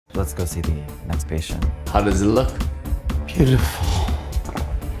Let's go see the next patient. How does it look? Beautiful.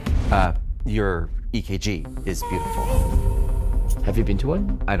 Your EKG is beautiful. Have you been to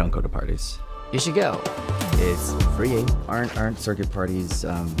one? I don't go to parties. You should go. It's freeing. Aren't circuit parties,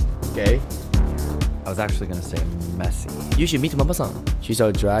 Okay. I was actually gonna say messy. You should meet Mamasan. She's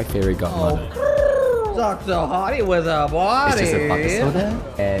our drag fairy godmother. Dr. Hottie with a body. It's just a vodka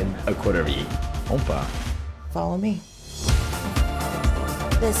soda and a quarter of E. Ompa. Follow me.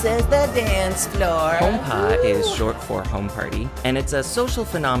 This is the dance floor. Hompa is short for home party, and it's a social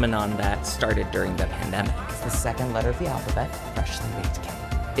phenomenon that started during the pandemic. It's the second letter of the alphabet, freshly baked cake.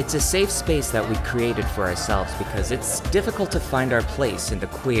 It's a safe space that we created for ourselves because it's difficult to find our place in the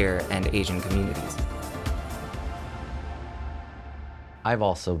queer and Asian communities. I've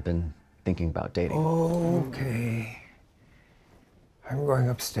also been thinking about dating. Okay. I'm going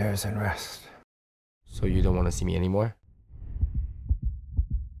upstairs and rest. So you don't want to see me anymore?